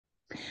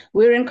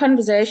We're in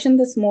conversation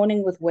this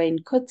morning with Wayne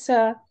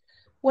Coetzer.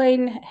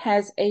 Wayne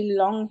has a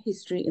long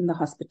history in the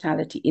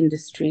hospitality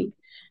industry,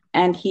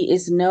 and he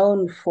is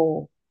known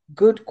for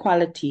good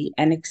quality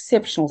and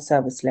exceptional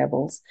service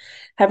levels.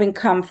 Having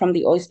come from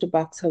the Oyster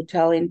Box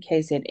Hotel in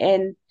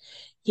KZN,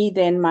 he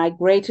then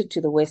migrated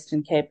to the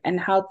Western Cape, and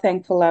how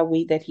thankful are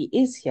we that he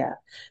is here,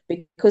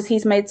 because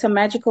he's made some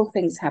magical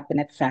things happen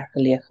at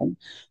Vergelegen,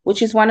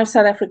 which is one of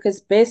South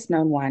Africa's best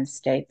known wine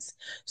estates,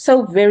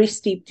 so very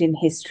steeped in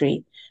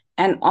history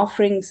and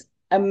offering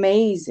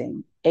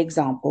amazing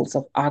examples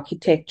of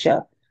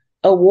architecture,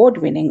 award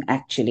winning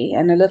actually,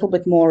 and a little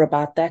bit more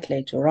about that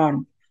later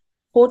on.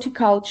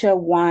 Horticulture,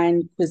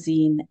 wine,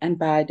 cuisine, and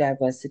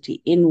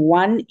biodiversity in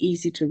one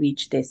easy to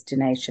reach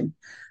destination,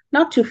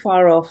 not too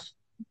far off,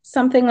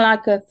 something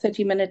like a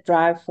 30-minute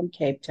drive from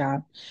Cape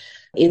Town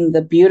in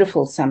the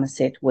beautiful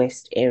Somerset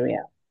West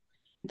area.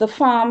 The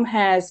farm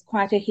has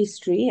quite a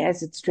history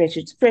as it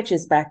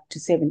stretches back to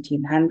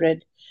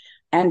 1700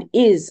 and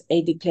is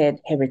a declared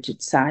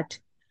heritage site,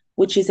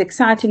 which is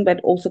exciting but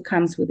also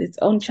comes with its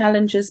own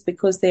challenges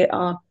because there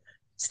are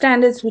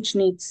standards which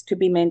needs to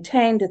be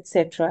maintained,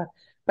 etc.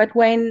 But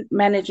Wayne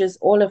manages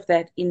all of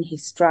that in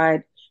his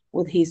stride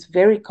with his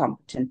very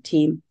competent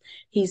team.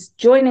 He's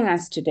joining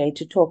us today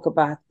to talk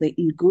about the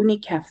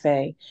Nguni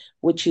Café,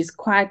 which is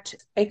quite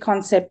a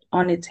concept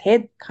on its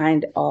head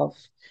kind of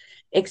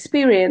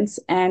experience.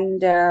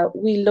 And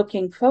we're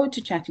looking forward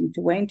to chatting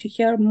to Wayne to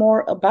hear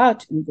more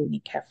about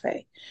Nguni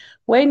Café.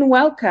 Wayne,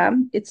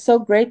 welcome. It's so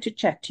great to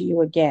chat to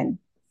you again.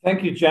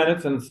 Thank you,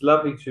 Janet, and it's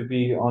lovely to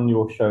be on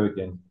your show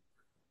again.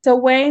 So,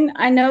 Wayne,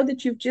 I know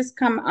that you've just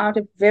come out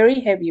of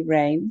very heavy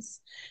rains,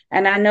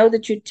 and I know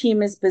that your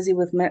team is busy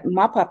with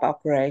mop-up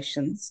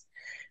operations.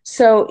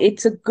 So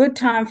it's a good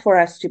time for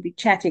us to be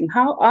chatting.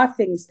 How are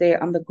things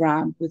there on the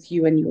ground with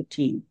you and your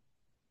team?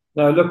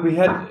 Now, look, we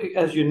had,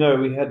 as you know,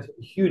 we had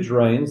huge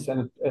rains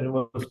and it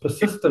was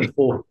persistent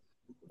for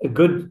a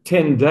good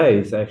 10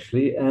 days,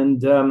 actually.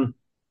 And,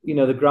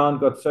 the ground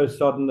got so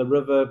sodden, the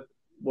river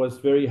was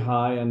very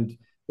high. And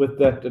with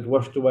that, it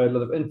washed away a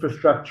lot of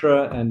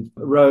infrastructure and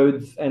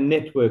roads and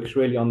networks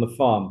really on the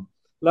farm.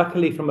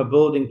 Luckily, from a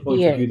building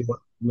point of view, Yes.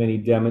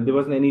 there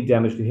wasn't any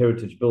damage to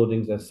heritage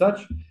buildings as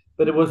such,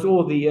 but it was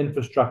all the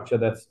infrastructure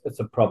that's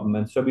a problem.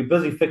 And so we're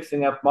busy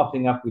fixing up,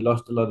 mopping up. We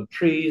lost a lot of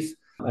trees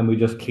and we're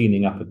just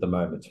cleaning up at the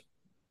moment.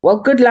 Well,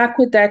 good luck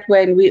with that,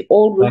 Wayne. We're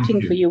all Thank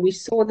rooting for you. you. We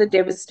saw the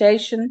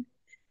devastation,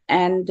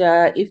 and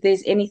if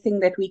there's anything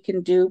that we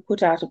can do,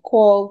 put out a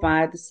call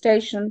via the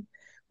station.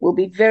 We'll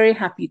be very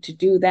happy to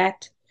do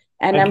that.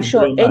 And Thank I'm you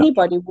sure very much.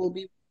 anybody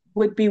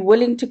would be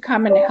willing to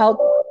come and help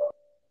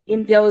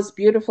in those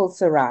beautiful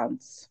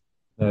surrounds.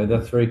 No,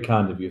 that's very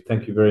kind of you.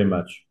 Thank you very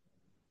much.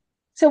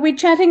 So we're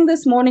chatting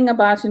this morning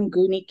about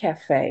Nguni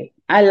Cafe.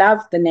 I love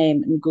the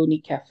name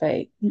Nguni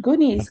Cafe.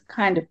 Nguni is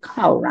kind of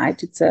cow,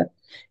 right?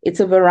 It's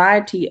a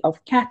variety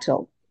of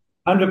cattle.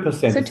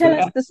 100%. So It's tell an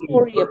us the African,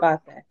 story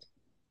about that.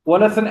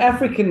 well, it's an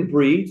African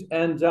breed.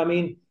 And I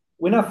mean,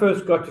 when I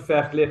first got to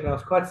Vergelegen, I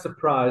was quite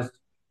surprised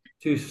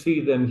to see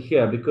them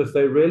here because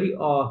they really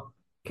are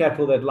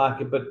cattle that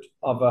like a bit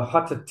of a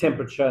hotter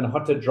temperature and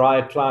hotter,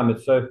 drier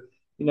climate. So,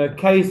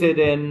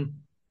 KZN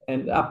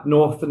and up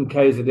north in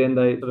KZN,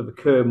 they sort of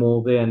occur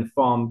more there and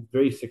farm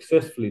very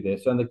successfully there.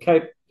 So in the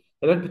Cape,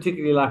 they don't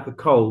particularly like the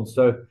cold.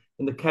 So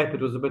in the Cape, it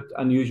was a bit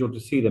unusual to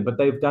see them, but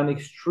they've done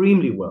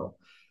extremely well.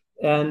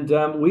 And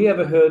we have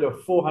a herd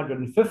of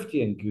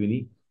 450 in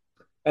Nguni.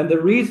 And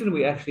the reason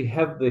we actually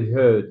have the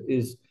herd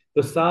is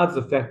besides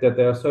the fact that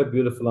they are so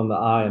beautiful on the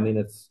eye. I mean,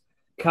 it's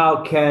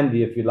cow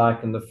candy, if you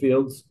like, in the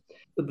fields.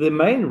 The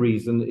main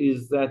reason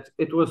is that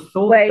it was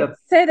thought Wait, that,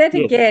 say that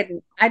yes,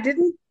 again.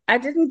 I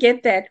didn't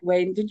get that,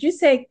 Wayne. Did you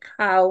say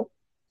cow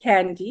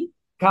candy?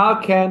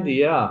 cow candy,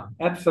 yeah,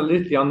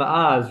 absolutely, on the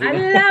eyes. I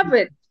love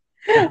it.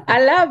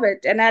 I love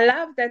it. And I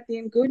love that the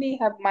Nguni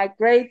have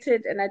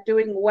migrated and are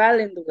doing well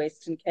in the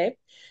Western Cape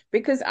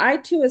because I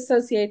too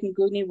associate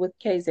Nguni with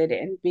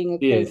KZN, being a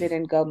Yes,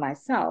 KZN girl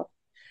myself,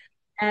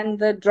 and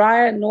the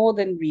drier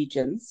northern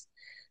regions.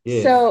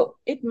 yes. So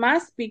it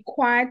must be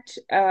quite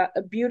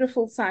a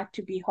beautiful sight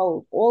to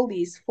behold, all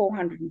these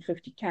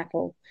 450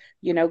 cattle,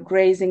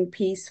 grazing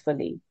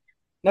peacefully.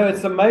 No,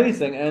 it's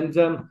amazing. And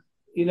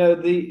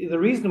the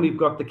reason we've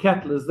got the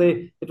cattle is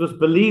it was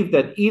believed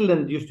that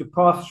eland used to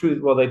pass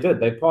through, well, they did.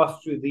 They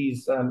passed through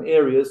these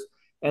areas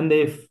and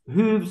their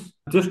hooves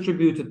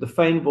distributed the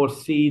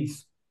fynbos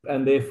seeds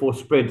and therefore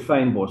spread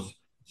fynbos.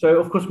 So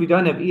of course we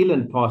don't have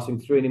eland passing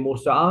through anymore.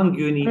 So our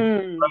Nguni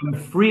Mm. roam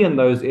free in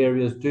those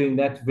areas doing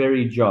that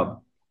very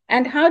job.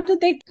 And how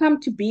did they come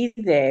to be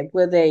there?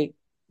 Were they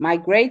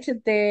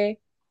migrated there?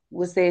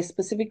 Was there a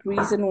specific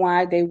reason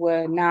why they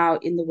were now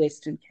in the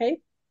Western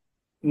Cape?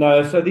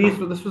 No, so this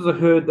was a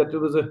herd that there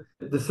was a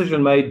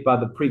decision made by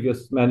the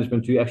previous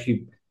management to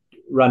actually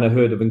run a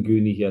herd of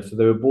Nguni here. So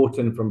they were bought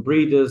in from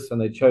breeders and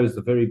they chose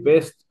the very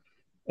best.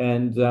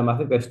 And I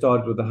think they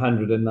started with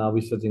 100 and now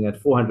we're sitting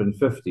at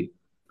 450.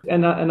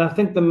 And I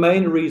think the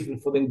main reason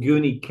for the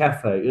Nguni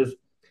Cafe is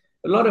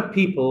a lot of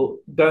people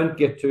don't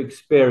get to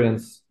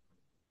experience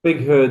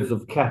big herds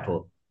of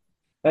cattle.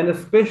 and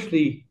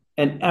especially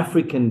an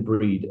African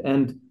breed.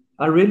 And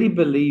I really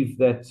believe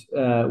that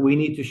we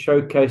need to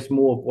showcase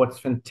more of what's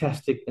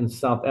fantastic in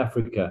South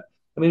Africa.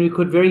 I mean, we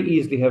could very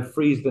easily have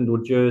Friesland or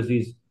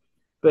Jerseys,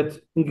 but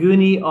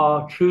Nguni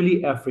are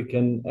truly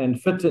African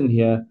and fit in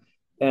here,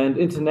 and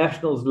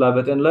internationals love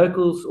it, and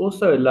locals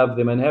also love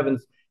them and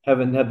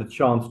haven't had the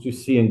chance to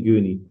see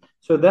Nguni.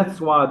 So that's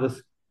why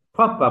this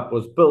pop up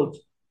was built.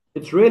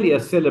 It's really a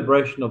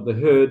celebration of the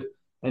herd,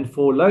 and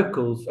for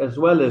locals as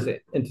well as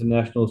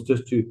internationals,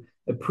 just to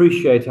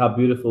appreciate how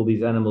beautiful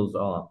these animals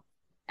are.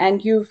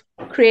 And you've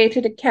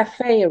created a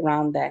cafe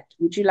around that.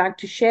 Would you like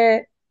to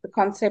share the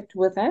concept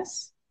with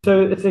us?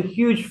 So it's a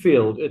huge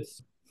field.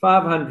 It's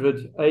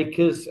 500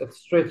 acres. It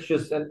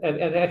stretches and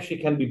actually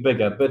can be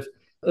bigger. But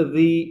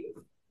the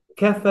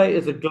cafe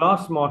is a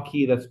glass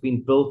marquee that's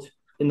been built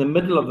in the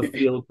middle of the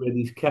field where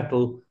these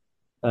cattle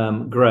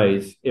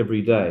graze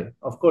every day.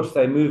 Of course,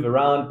 they move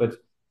around, but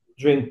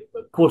during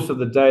the course of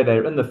the day,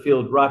 they're in the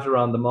field right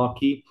around the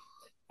marquee.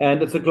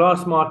 And it's a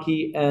glass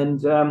marquee,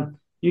 and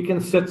you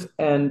can sit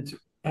and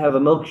have a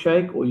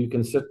milkshake, or you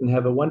can sit and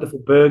have a wonderful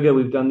burger.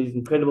 We've done these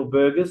incredible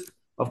burgers.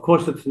 Of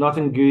course, it's not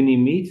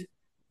Nguni meat.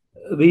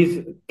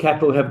 These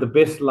cattle have the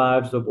best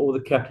lives of all the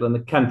cattle in the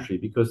country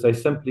because they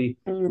simply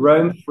Mm.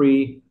 roam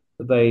free.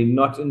 They're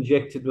not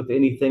injected with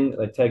anything.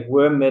 They take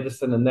worm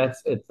medicine, and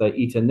that's it. They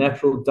eat a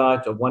natural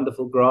diet of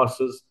wonderful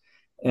grasses,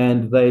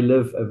 and they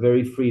live a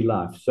very free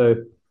life. So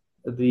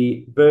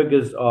the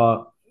burgers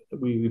are,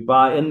 we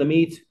buy in the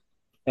meat,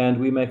 and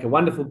we make a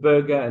wonderful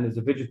burger, and there's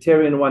a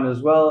vegetarian one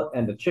as well,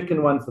 and a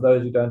chicken one for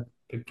those who don't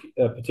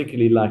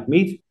particularly like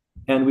meat.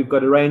 And we've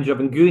got a range of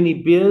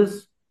Nguni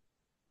beers,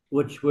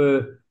 which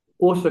were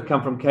also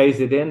come from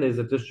KZN. There's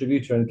a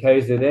distributor in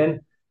KZN,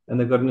 and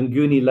they've got an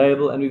Nguni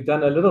label. And we've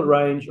done a little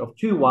range of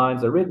two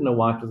wines, a red and a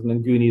white, with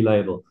an Nguni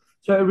label.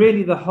 So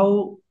really, the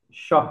whole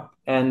shop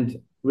and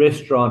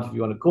restaurant, if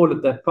you want to call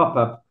it that, pop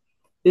up,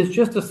 is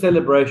just a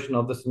celebration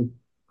of this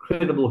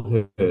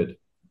incredible herd.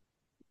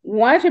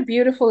 What a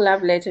beautiful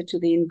love letter to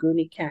the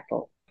Nguni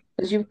cattle.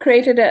 Because you've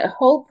created a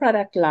whole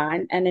product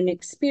line and an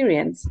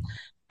experience.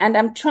 And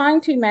I'm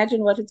trying to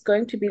imagine what it's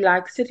going to be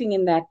like sitting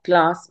in that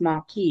glass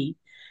marquee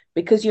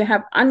because you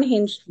have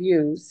unhinged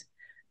views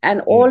and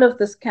Yeah. all of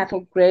this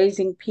cattle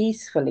grazing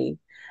peacefully.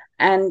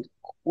 And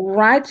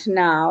right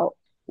now,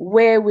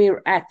 where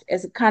we're at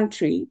as a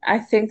country, I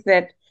think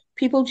that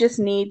people just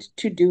need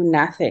to do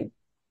nothing.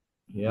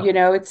 Yeah.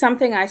 It's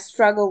something I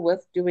struggle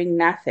with doing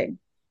nothing.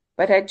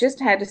 But I just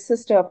had a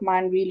sister of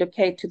mine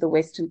relocate to the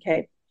Western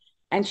Cape,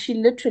 and she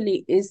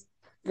literally is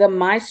the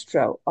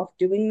maestro of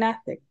doing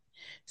nothing,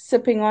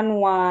 sipping on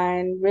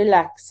wine,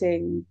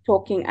 relaxing,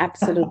 talking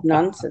absolute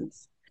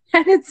nonsense.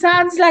 And it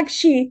sounds like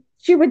she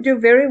would do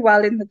very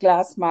well in the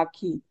glass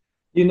marquee.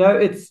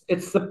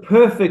 It's the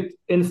perfect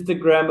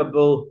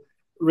Instagrammable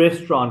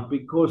restaurant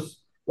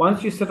because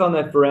once you sit on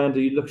that veranda,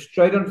 you look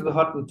straight onto the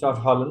Hottentots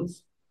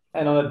Hollands.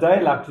 And on a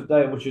day like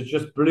today, which is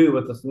just blue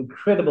with this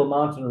incredible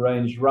mountain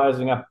range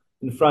rising up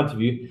in front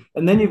of you,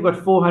 and then you've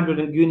got 400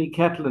 Nguni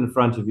cattle in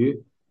front of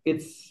you,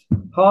 it's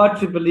hard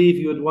to believe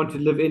you would want to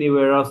live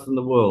anywhere else in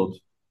the world.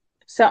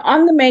 So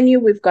on the menu,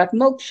 we've got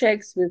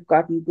milkshakes, we've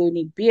got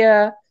Nguni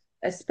beer,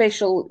 a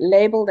special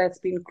label that's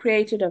been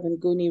created of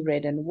Nguni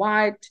red and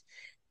white,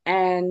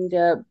 and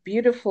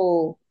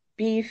beautiful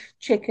beef,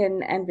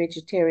 chicken, and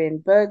vegetarian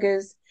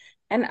burgers,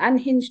 and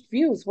unhinged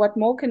views. What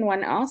more can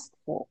one ask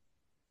for?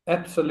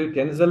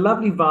 Absolutely. And there's a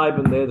lovely vibe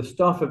in there. The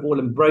staff have all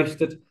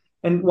embraced it.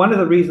 And one of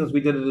the reasons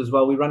we did it as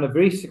well, we run a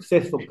very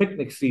successful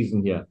picnic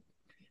season here.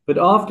 But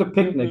after Hmm.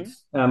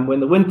 picnics, when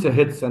the winter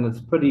hits and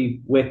it's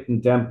pretty wet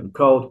and damp and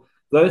cold,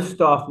 those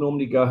staff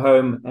normally go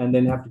home and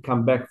then have to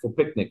come back for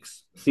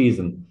picnics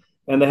season.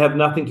 And they have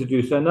nothing to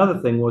do. So another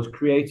thing was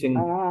creating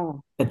Oh,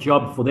 a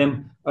job for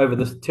them over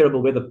this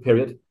terrible weather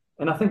period.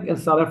 And I think in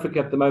South Africa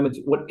at the moment,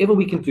 whatever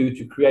we can do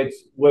to create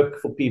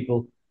work for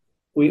people,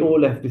 we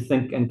all have to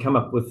think and come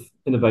up with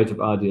innovative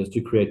ideas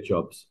to create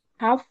jobs.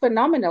 how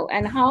phenomenal.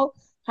 And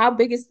how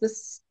big is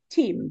this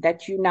team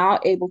that you now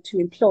able to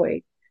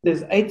employ?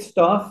 There's 8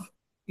 staff,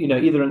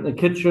 either in the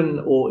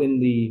kitchen or in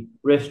the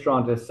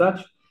restaurant as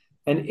such,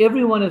 and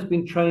everyone has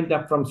been trained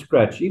up from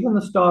scratch. Even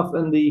the staff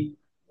in the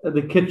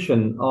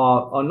kitchen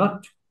are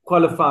not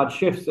qualified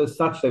chefs as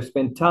such. They've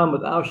spent time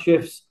with our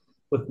chefs,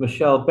 with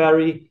Michelle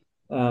Barry,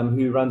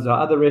 who runs our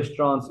other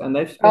restaurants, and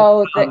they've spent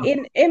Oh, the time.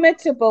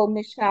 inimitable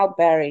Michelle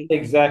Barry.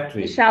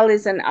 Exactly. Michelle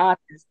is an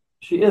artist.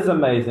 She is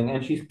amazing,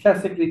 and she's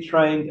classically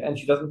trained, and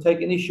she doesn't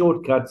take any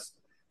shortcuts.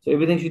 So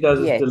everything she does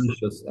is Yes,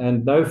 delicious,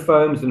 and no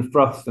foams and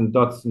froths and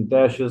dots and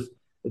dashes.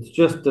 It's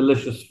just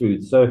delicious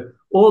food. So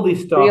all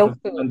these staff real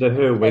have been food. under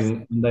her Fantastic.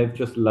 wing, and they've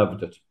just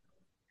loved it.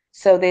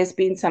 So there's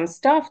been some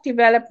staff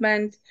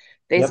development,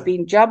 there's Yep,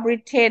 been job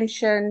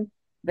retention,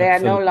 they are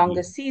no longer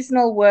absolutely.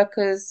 seasonal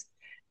workers,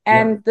 Yep.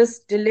 and this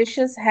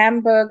delicious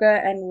hamburger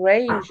and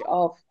range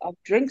of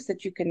drinks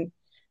that you can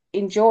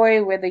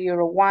enjoy, whether you're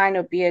a wine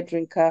or beer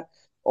drinker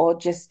or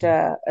just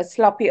a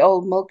sloppy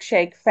old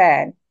milkshake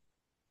fan.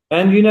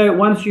 And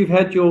once you've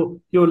had your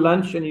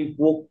lunch and you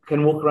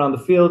can walk around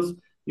the fields,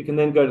 You can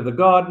then go to the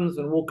gardens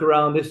and walk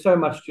around. There's so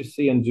much to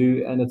see and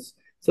do, and it's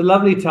a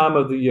lovely time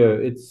of the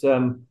year. It's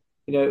on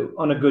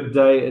a good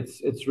day,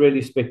 it's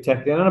really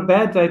spectacular. And on a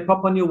bad day,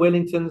 pop on your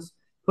Wellingtons,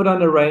 put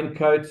on a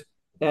raincoat,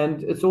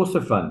 and it's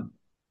also fun.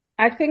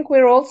 I think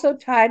we're also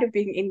tired of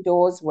being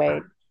indoors,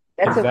 Wayne.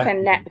 That's a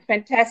Exactly.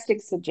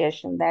 fantastic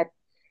suggestion that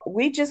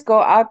we just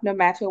go out no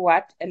matter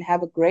what and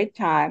have a great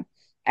time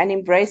and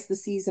embrace the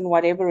season,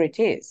 whatever it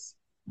is.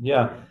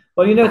 Yeah.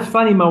 Well, it's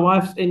funny. My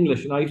wife's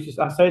English, and I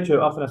say to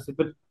her often, I said,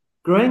 but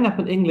growing up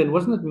in England,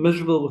 wasn't it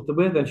miserable with the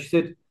weather? And she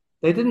said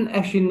they didn't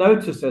actually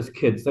notice as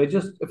kids. They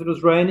just, if it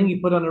was raining,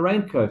 you put on a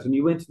raincoat and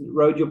you went and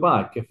rode your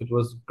bike. If it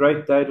was a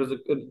great day, it was a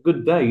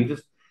good day. You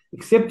just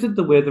accepted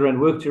the weather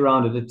and worked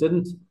around it. It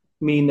didn't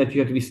mean that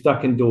you had to be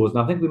stuck indoors. And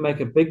I think we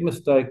make a big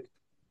mistake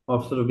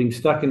of sort of being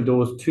stuck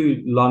indoors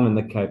too long in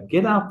the Cape.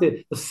 Get out there.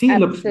 The sea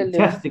looks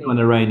fantastic on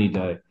Absolutely. a rainy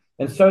day,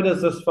 and so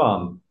does this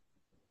farm.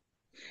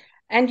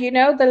 And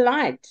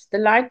the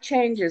light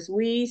changes.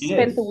 We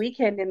spent the Yes.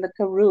 weekend in the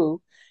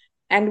Karoo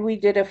and we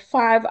did a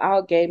 5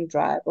 hour game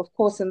drive. Of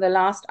course, in the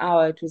last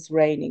hour it was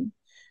raining.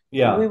 We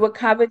Yeah. were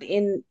covered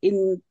in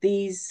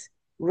these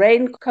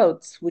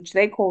raincoats, which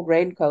they call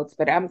raincoats,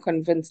 but I'm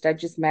convinced are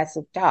just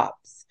massive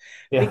tarps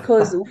Yeah.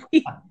 because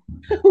we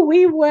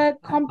we were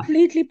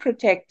completely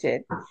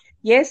protected.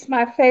 Yes,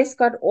 my face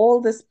got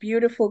all this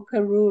beautiful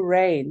Karoo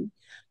rain,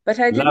 but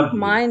I didn't Lovely.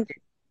 mind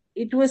it.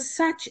 It was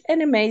such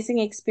an amazing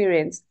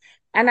experience.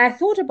 And I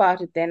thought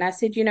about it then. I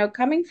said,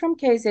 coming from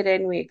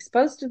KZN, we're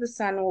exposed to the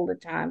sun all the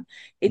time.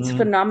 It's Mm,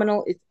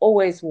 phenomenal. It's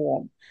always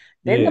warm.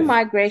 Then the yes.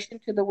 migration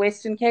to the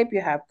Western Cape,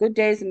 you have good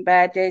days and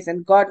bad days.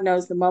 And God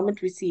knows the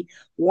moment we see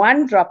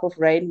one drop of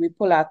rain, we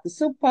pull out the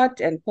soup pot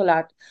and pull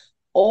out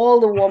all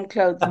the warm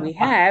clothes we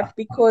have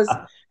because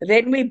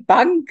then we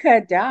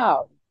bunker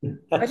down.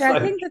 But That's I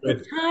so think that the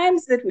true.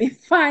 times that we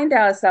find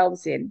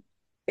ourselves in,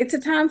 it's a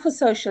time for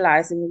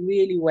socializing,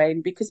 really,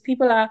 Wayne, because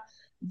people are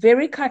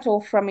very cut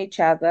off from each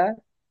other.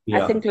 I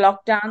Yeah. think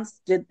lockdowns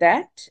did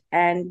that,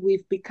 and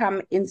we've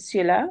become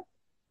insular.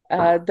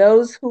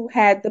 Those who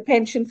had the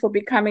penchant for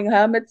becoming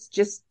hermits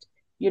just,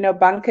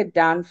 bunkered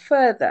down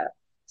further.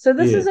 So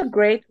this is Yes. a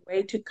great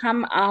way to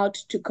come out,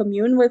 to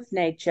commune with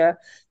nature,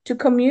 to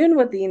commune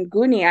with the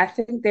Nguni. I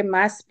think there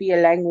must be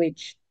a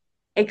language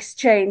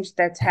exchange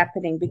that's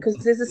happening because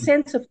there's a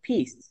sense of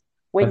peace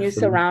when you're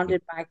Absolutely.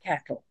 surrounded by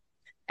cattle.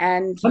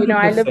 And,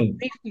 I lived 100%.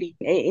 briefly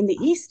in the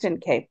Eastern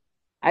Cape.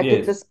 I did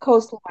Yes. this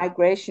coastal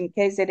migration,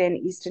 KZN,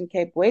 Eastern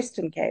Cape,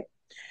 Western Cape.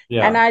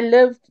 And Yeah. I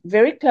lived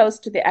very close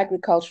to the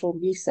agricultural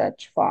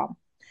research farm.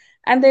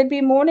 And there'd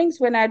be mornings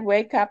when I'd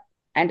wake up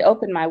and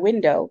open my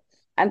window,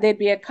 and there'd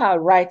be a cow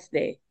right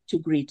there to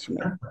greet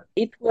me.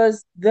 It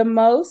was the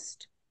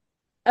most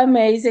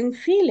amazing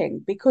feeling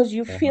because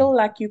you Yeah. feel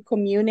like you're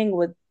communing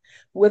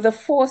with a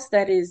force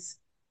that is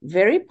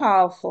very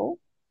powerful,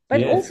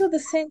 but Yes. also the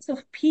sense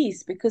of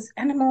peace because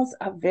animals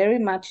are very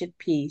much at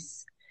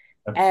peace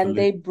and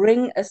they Absolutely.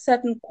 bring a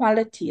certain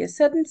quality, a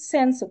certain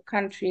sense of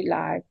country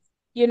life.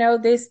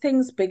 There's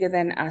things bigger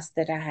than us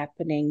that are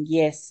happening,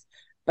 yes,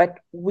 but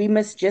we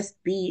must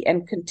just be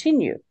and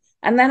continue.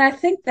 And then I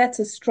think that's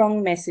a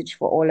strong message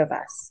for all of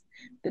us.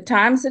 The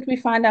times that we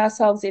find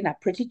ourselves in are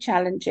pretty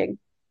challenging.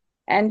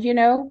 And,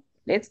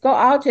 let's go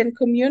out and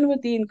commune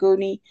with the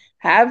Nguni,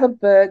 have a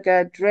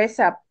burger, dress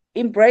up,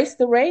 embrace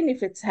the rain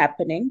if it's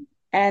happening,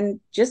 and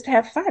just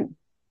have fun.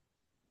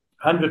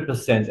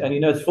 100%. And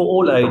it's for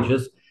all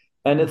ages,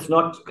 and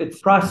it's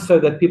priced so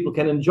that people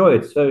can enjoy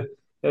it. So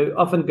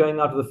often going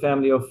out with a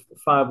family of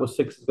five or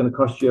six is going to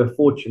cost you a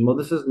fortune. Well,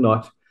 this is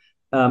not.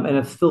 And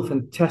it's still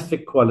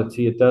fantastic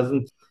quality. It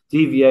doesn't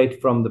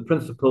deviate from the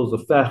principles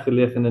of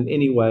Vergelegen in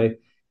any way.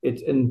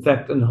 It, in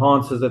fact,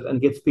 enhances it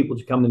and gets people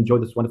to come and enjoy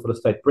this wonderful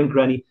estate. Bring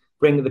granny,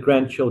 bring the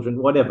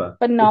grandchildren, whatever. It's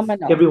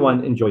Phenomenal.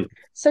 everyone enjoys it.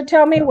 So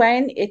tell me,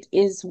 Wayne, it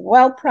is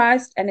well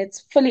priced and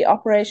it's fully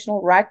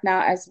operational right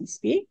now as we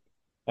speak.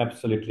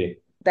 Absolutely.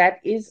 That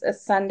is a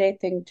Sunday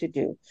thing to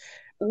do.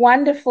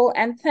 Wonderful,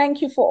 and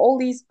thank you for all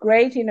these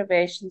great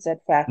innovations at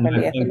No,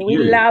 Vergelegen. thank We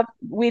you. love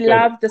we Great.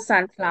 love the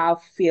sunflower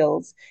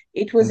fields.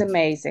 It was And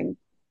amazing.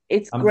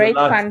 It's I'm great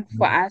delighted fun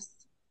for us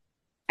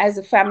as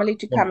a family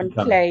to come to and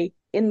come. play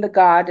in the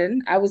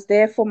garden. I was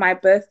there for my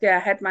birthday. I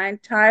had my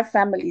entire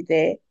family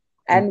there,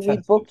 and we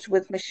Fantastic. booked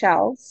with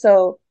Michelle.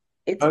 So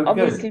it's Oh, good.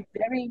 obviously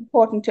very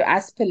important to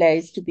us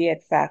Pillars to be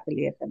at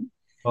Vergelegen.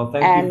 Well,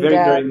 thank you And very,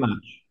 very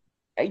much.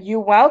 you're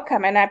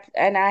welcome. And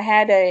I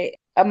had a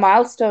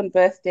milestone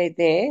birthday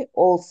there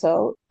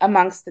also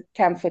amongst the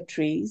camphor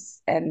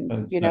trees. And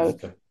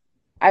Fantastic.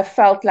 I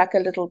felt like a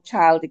little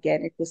child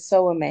again. It was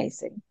so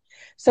amazing.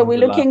 So I'm we're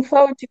delighted. looking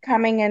forward to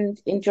coming and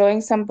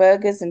enjoying some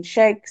burgers and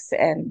shakes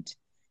and Thank you.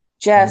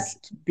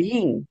 just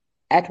being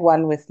at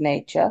one with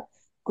nature.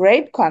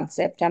 Great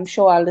concept. I'm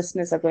sure our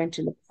listeners are going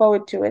to look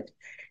forward to it.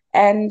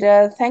 And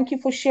thank you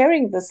for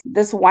sharing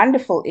this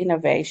wonderful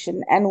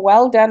innovation. And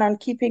well done on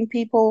keeping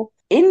people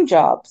in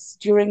jobs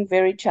during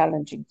very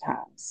challenging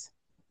times.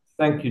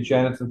 Thank you,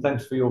 Janet, and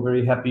thanks for your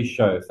very happy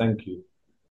show. Thank you.